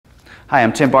Hi,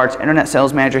 I'm Tim Bartz, Internet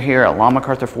Sales Manager here at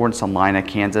McArthur Ford in Salina,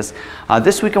 Kansas.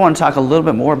 This week I want to talk a little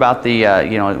bit more about the,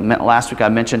 last week I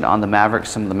mentioned on the Maverick,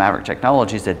 some of the Maverick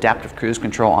technologies, the adaptive cruise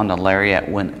control on the Lariat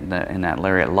in that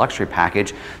Lariat luxury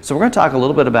package. So we're going to talk a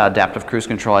little bit about adaptive cruise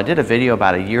control. I did a video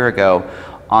about a year ago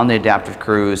on the adaptive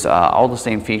cruise. All the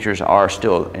same features are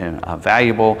still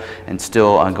valuable and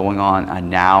still going on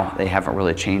now. They haven't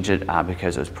really changed it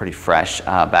because it was pretty fresh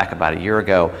back about a year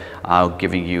ago,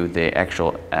 giving you the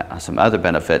actual some other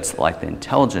benefits like the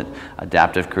intelligent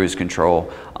adaptive cruise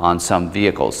control on some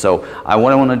vehicles. So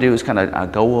what I want to do is kind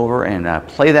of go over and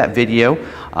play that video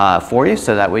for you,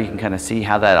 so that way you can kind of see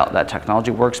how that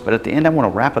technology works. But at the end I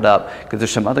want to wrap it up because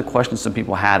there's some other questions some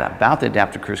people had about the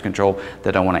adaptive cruise control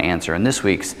that I want to answer in this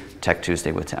week's Tech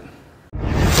Tuesday with Tim.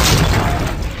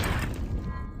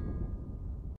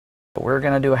 We're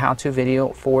going to do a how-to video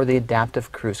for the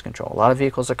adaptive cruise control. A lot of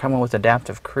vehicles are coming with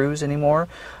adaptive cruise anymore.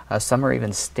 Some are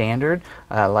even standard,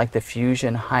 like the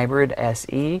Fusion Hybrid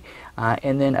SE,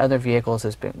 and then other vehicles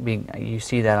as being, you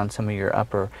see that on some of your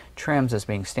upper trims as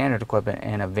being standard equipment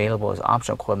and available as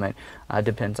optional equipment.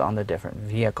 Depends on the different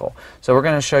vehicle. So we're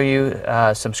going to show you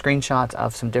some screenshots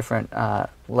of some different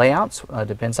layouts.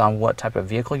 Depends on what type of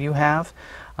vehicle you have.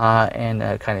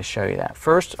 And kind of show you that.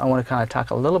 First, I want to kind of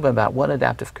talk a little bit about what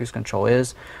adaptive cruise control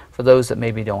is for those that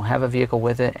maybe don't have a vehicle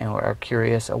with it and are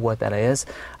curious of what that is.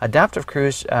 Adaptive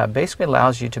cruise basically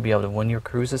allows you to be able to, when your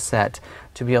cruise is set,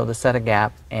 to be able to set a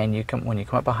gap, and when you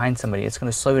come up behind somebody, it's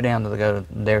going to slow you down to go to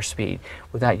their speed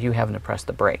without you having to press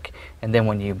the brake. And then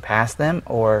when you pass them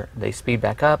or they speed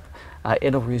back up,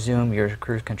 it'll resume your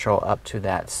cruise control up to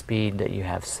that speed that you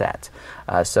have set.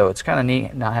 So it's kind of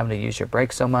neat not having to use your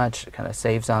brakes so much. It kind of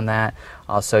saves on that.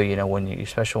 Also, you know,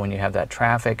 especially when you have that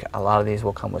traffic, a lot of these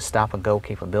will come with stop and go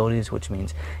capabilities, which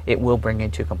means it will bring you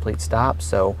to a complete stop.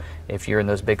 So if you're in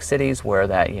those big cities where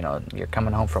you're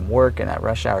coming home from work and that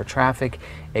rush hour traffic,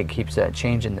 it keeps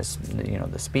changing this,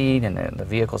 the speed, and the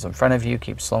vehicles in front of you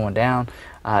keep slowing down.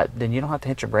 Then you don't have to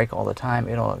hit your brake all the time.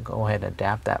 It'll go ahead and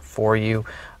adapt that for you.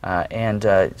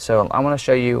 So I want to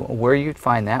show you where you'd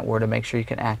find that, where to make sure you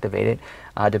can activate it.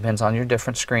 Depends on your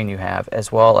different screen you have,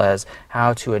 as well as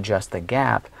how to adjust the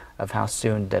gap of how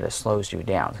soon that it slows you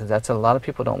down, because that's a lot of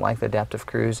people don't like the adaptive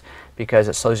cruise because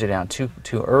it slows you down too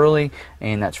early,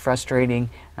 and that's frustrating,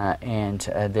 and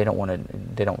they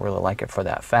don't really like it for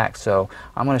that fact. So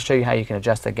I'm going to show you how you can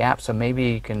adjust the gap, so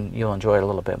maybe you'll enjoy it a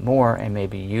little bit more and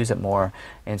maybe use it more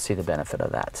and see the benefit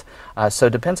of that. So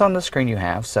it depends on the screen you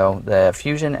have. So the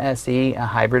Fusion SE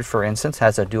Hybrid, for instance,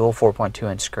 has a dual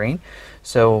 4.2-inch screen.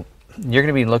 So you're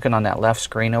going to be looking on that left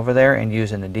screen over there and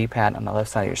using the D-pad on the left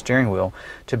side of your steering wheel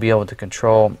to be able to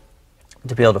control,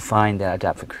 to be able to find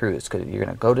adaptive cruise. Because you're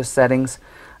going to go to settings,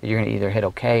 you're going to either hit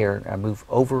OK or move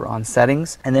over on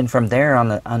settings, and then from there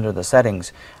under the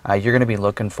settings, you're going to be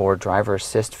looking for driver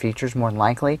assist features more than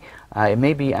likely. It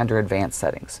may be under advanced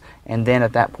settings, and then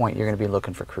at that point you're going to be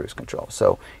looking for cruise control.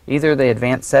 So either the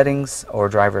advanced settings or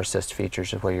driver assist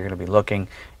features is where you're going to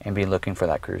be looking for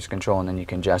that cruise control, and then you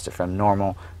can adjust it from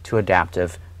normal to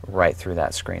adaptive right through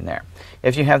that screen there.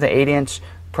 If you have the 8-inch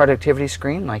productivity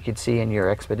screen like you'd see in your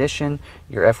Expedition,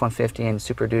 your F-150 and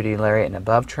Super Duty Lariat and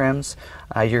above trims,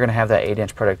 you're going to have that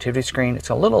 8-inch productivity screen. It's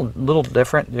a little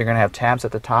different. You're going to have tabs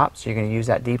at the top, so you're going to use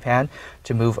that D-pad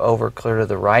to move over clear to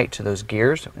the right to those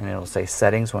gears, and it'll say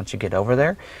settings once you get over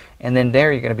there. And then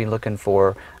there you're going to be looking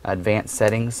for advanced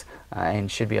settings, and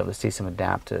should be able to see some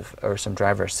adaptive or some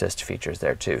driver assist features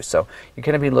there too. So you're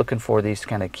going to be looking for these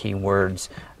kind of keywords,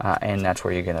 and that's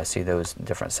where you're going to see those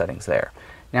different settings there.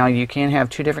 Now you can have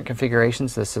two different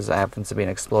configurations. This happens to be an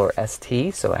Explorer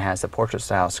ST, so it has the portrait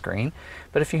style screen.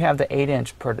 But if you have the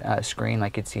 8-inch screen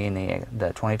like you'd see in the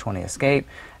 2020 Escape,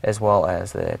 as well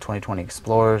as the 2020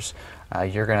 Explorers,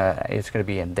 it's going to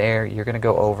be in there. You're going to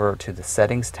go over to the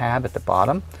Settings tab at the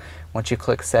bottom. Once you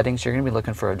click Settings, you're going to be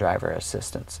looking for a driver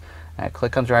assistance.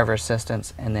 Click on driver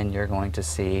assistance, and then you're going to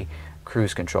see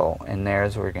cruise control, and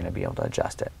there's where you're going to be able to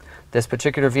adjust it. This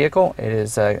particular vehicle, it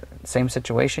is same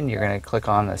situation. You're going to click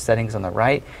on the settings on the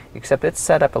right, except it's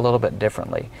set up a little bit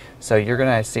differently. So you're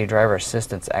going to see driver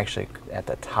assistance actually at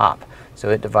the top. So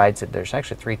it divides it. There's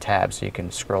actually 3 tabs, so you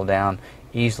can scroll down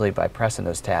easily by pressing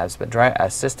those tabs. But driver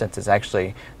assistance is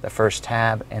actually the first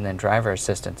tab, and then driver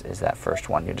assistance is that first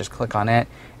one. You just click on it,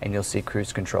 and you'll see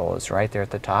cruise control is right there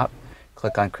at the top.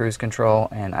 Click on cruise control,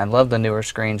 and I love the newer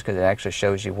screens because it actually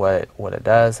shows you what it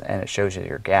does, and it shows you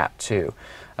your gap too.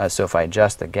 So if I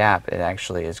adjust the gap, it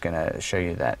actually is going to show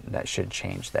you that should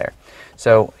change there.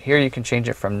 So here you can change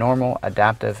it from normal,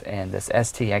 adaptive, and this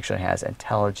ST actually has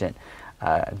intelligent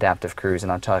adaptive cruise,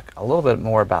 and I'll talk a little bit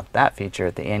more about that feature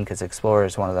at the end because Explorer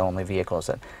is one of the only vehicles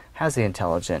that has the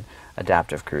intelligent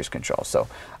adaptive cruise control. So,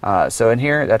 so in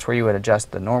here, that's where you would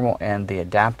adjust the normal and the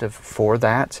adaptive for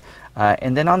that.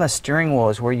 And then on the steering wheel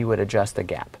is where you would adjust the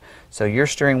gap. So your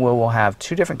steering wheel will have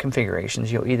two different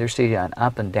configurations. You'll either see an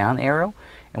up and down arrow,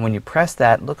 and when you press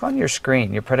that, look on your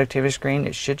screen, your productivity screen,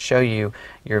 it should show you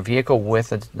your vehicle with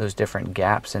those different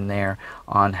gaps in there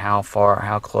on how far,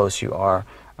 how close you are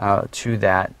to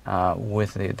that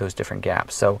with those different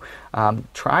gaps. So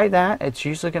try that. It's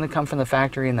usually going to come from the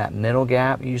factory in that middle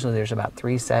gap. Usually there's about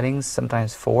 3 settings,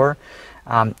 sometimes 4.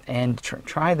 And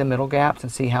try the middle gaps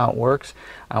and see how it works.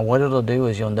 What it'll do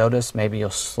is you'll notice maybe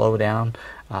you'll slow down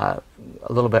a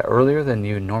little bit earlier than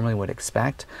you normally would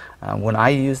expect. When I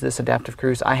use this adaptive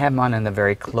cruise, I have mine in the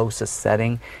very closest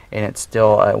setting, and it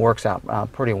still works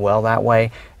out pretty well that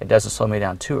way. It doesn't slow me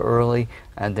down too early,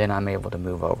 and then I'm able to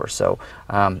move over. So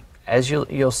as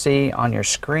you'll see on your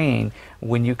screen,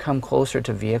 when you come closer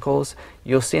to vehicles,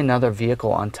 you'll see another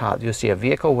vehicle on top. You'll see a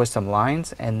vehicle with some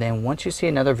lines, and then once you see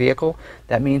another vehicle,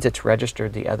 that means it's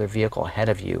registered the other vehicle ahead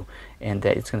of you, and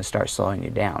that it's going to start slowing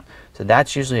you down. So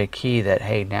that's usually a key that,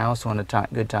 hey, now is a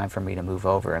good time for me to move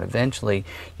over, and eventually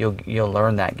you'll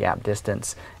learn that gap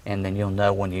distance, and then you'll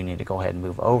know when you need to go ahead and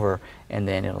move over, and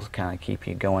then it'll kind of keep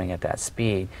you going at that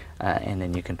speed, and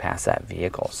then you can pass that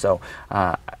vehicle. So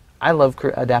I love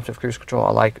adaptive cruise control.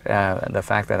 I like the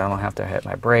fact that I don't have to hit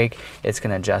my brake. It's going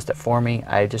to adjust it for me.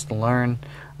 I just learn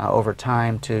over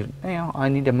time to, I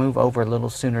need to move over a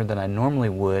little sooner than I normally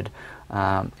would.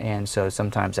 And so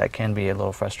sometimes that can be a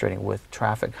little frustrating with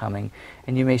traffic coming,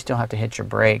 and you may still have to hit your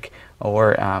brake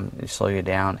or slow you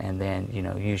down, and then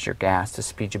use your gas to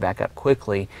speed you back up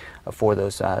quickly for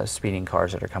those speeding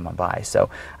cars that are coming by. So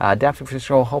adaptive cruise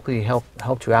control hopefully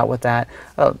helped you out with that.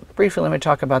 Briefly, let me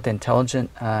talk about the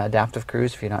intelligent adaptive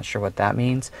cruise if you're not sure what that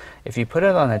means. If you put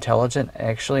it on intelligent,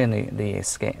 actually in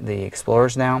the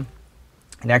Explorers now,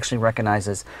 it actually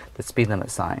recognizes the speed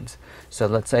limit signs. So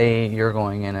let's say you're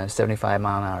going in a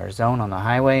 75-mile-an-hour zone on the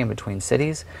highway in between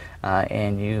cities,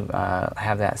 and you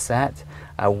have that set.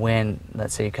 When,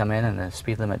 let's say you come in and the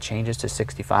speed limit changes to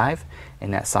 65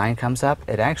 and that sign comes up,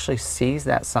 it actually sees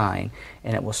that sign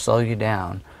and it will slow you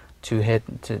down to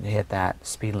hit that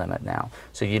speed limit now.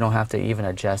 So you don't have to even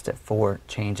adjust it for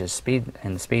changes speed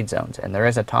in the speed zones. And there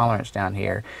is a tolerance down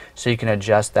here, so you can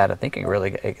adjust that. I think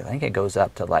it goes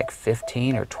up to like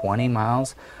 15 or 20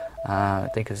 miles. I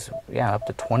think it's up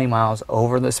to 20 miles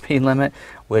over the speed limit,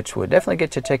 which would definitely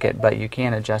get you a ticket, but you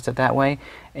can adjust it that way.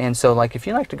 And so like if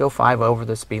you like to go 5 over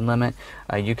the speed limit,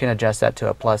 you can adjust that to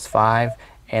a +5.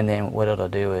 And then what it'll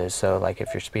do is, so like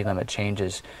if your speed limit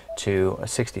changes to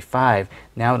 65,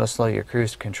 now it'll slow your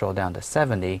cruise control down to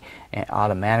 70 and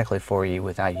automatically for you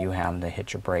without you having to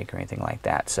hit your brake or anything like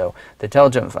that. So the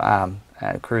intelligent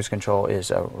cruise control is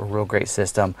a real great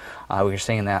system. We're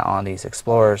seeing that on these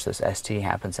Explorers. This ST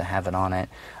happens to have it on it.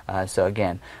 So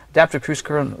again, adaptive cruise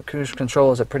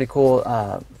control is a pretty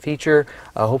cool feature.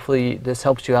 Hopefully this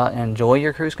helps you out and enjoy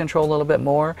your cruise control a little bit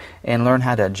more and learn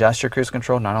how to adjust your cruise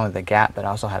control, not only the gap, but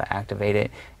also how to activate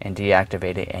it and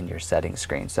deactivate it in your settings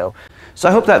screen. So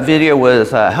I hope that video was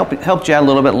helped you out a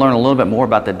little bit, learn a little bit more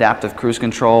about the adaptive cruise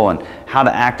control and how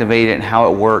to activate it and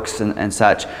how it works and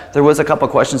such. There was a couple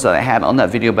of questions that I had on that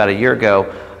video about a year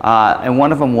ago. And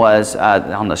one of them was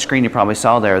on the screen you probably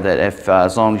saw there, that if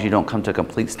as long as you don't come to a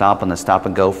complete stop on the stop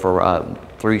and go for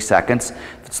 3 seconds,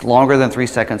 if it's longer than 3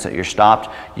 seconds that you're stopped,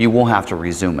 you will have to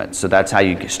resume it. So that's how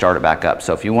you start it back up.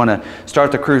 So if you want to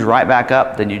start the cruise right back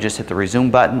up, then you just hit the resume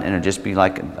button, and it'll just be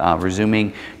like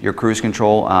resuming your cruise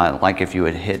control, like if you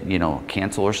had hit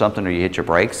cancel or something, or you hit your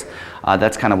brakes.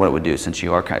 That's kind of what it would do. Since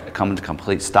you are coming to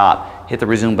complete stop, hit the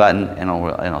resume button, and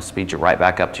it'll speed you right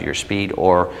back up to your speed,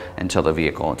 or until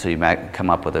you might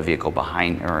come up with a vehicle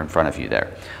behind or in front of you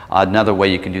there. Another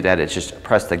way you can do that is just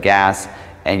press the gas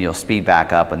and you'll speed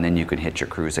back up, and then you can hit your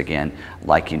cruise again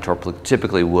like you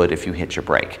typically would if you hit your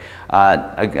brake.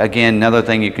 Again, another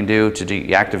thing you can do to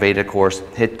deactivate it, of course,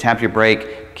 tap your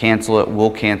brake, cancel it. We'll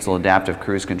cancel adaptive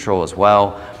cruise control as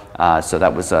well. So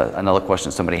that was another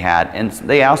question somebody had. And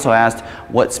they also asked,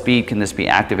 what speed can this be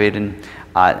activated?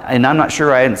 And I'm not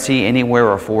sure, I didn't see anywhere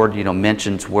where Ford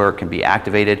mentions where it can be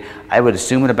activated. I would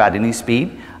assume it about any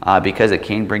speed because it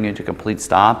can bring you to complete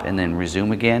stop and then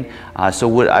resume again.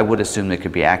 So I would assume it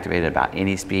could be activated about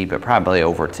any speed, but probably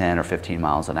over 10 or 15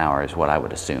 miles an hour is what I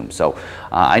would assume. So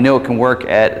I know it can work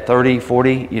at 30,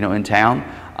 40, in town.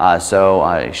 So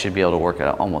it should be able to work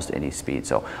at almost any speed.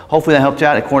 So hopefully that helped you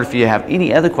out. Of course, if you have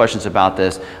any other questions about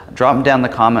this, drop them down in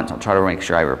the comments. I'll try to make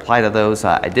sure I reply to those.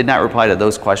 I did not reply to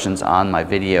those questions on my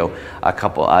video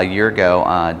a year ago.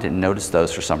 Didn't notice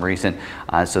those for some reason.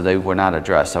 so they were not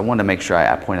addressed. So I wanted to make sure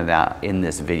I pointed out in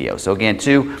this video. So again,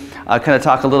 too, kind of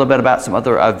talk a little bit about some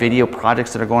other video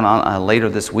projects that are going on later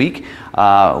this week.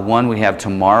 One we have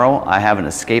tomorrow. I have an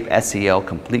Escape SEL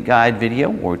complete guide video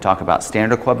where we talk about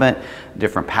standard equipment,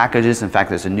 different packages. In fact,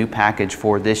 there's a new package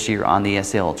for this year on the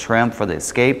SEL trim for the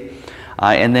Escape.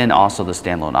 And then also the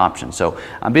standalone option. So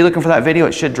I'll be looking for that video.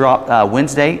 It should drop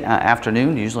Wednesday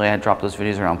afternoon. Usually I drop those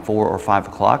videos around 4 or 5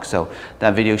 o'clock. So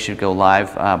that video should go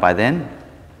live by then.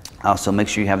 So make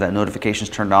sure you have that notifications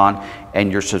turned on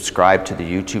and you're subscribed to the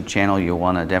YouTube channel. You'll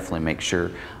want to definitely make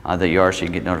sure that you are, so you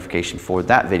can get notification for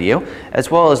that video.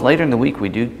 As well as later in the week, we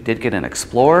did get an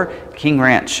Explorer King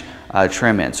Ranch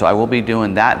trim in. So I will be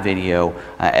doing that video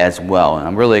as well. And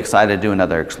I'm really excited to do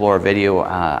another Explorer video.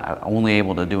 I'm only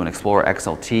able to do an Explorer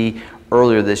XLT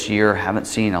earlier this year. Haven't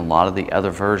seen a lot of the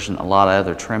other version, a lot of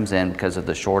other trims in because of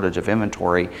the shortage of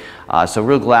inventory. So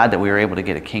real glad that we were able to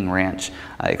get a King Ranch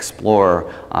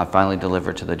Explorer finally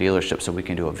delivered to the dealership, so we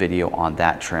can do a video on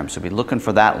that trim. So be looking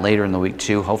for that later in the week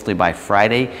too. Hopefully by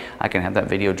Friday I can have that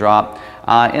video drop.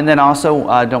 And then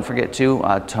also don't forget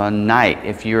to tonight,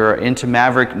 if you're into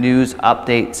Maverick news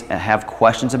updates and have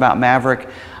questions about Maverick,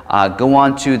 go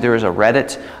on to, there's a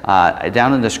Reddit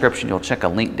down in the description. You'll check a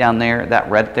link down there, that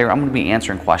Reddit there. I'm going to be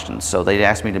answering questions. So they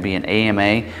asked me to be an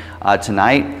AMA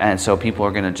tonight, and so people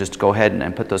are going to just go ahead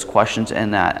and put those questions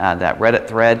in that Reddit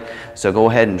thread. So go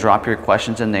ahead and drop your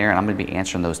questions in there, and I'm going to be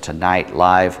answering those tonight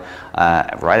live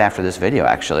right after this video,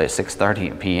 actually at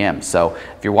 6:30 p.m. So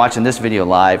if you're watching this video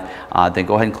live, then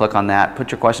go ahead and click on that.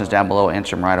 Put your questions down below,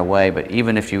 answer them right away. But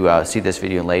even if you see this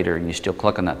video later and you still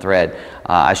click on that thread,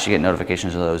 I should get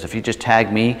notifications of those. If you just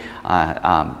tag me,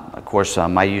 of course,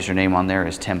 my username on there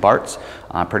is Tim Bartz.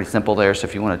 Pretty simple there. So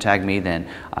if you want to tag me, then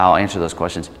I'll answer those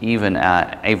questions even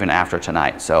after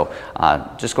tonight. So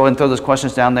just go ahead and throw those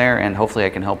questions down there, and hopefully I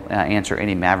can help answer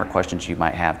any Maverick questions you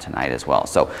might have tonight as well.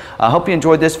 So I hope you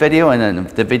enjoyed this video and then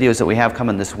the videos that we have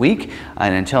coming this week.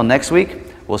 And until next week,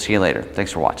 we'll see you later.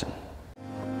 Thanks for watching.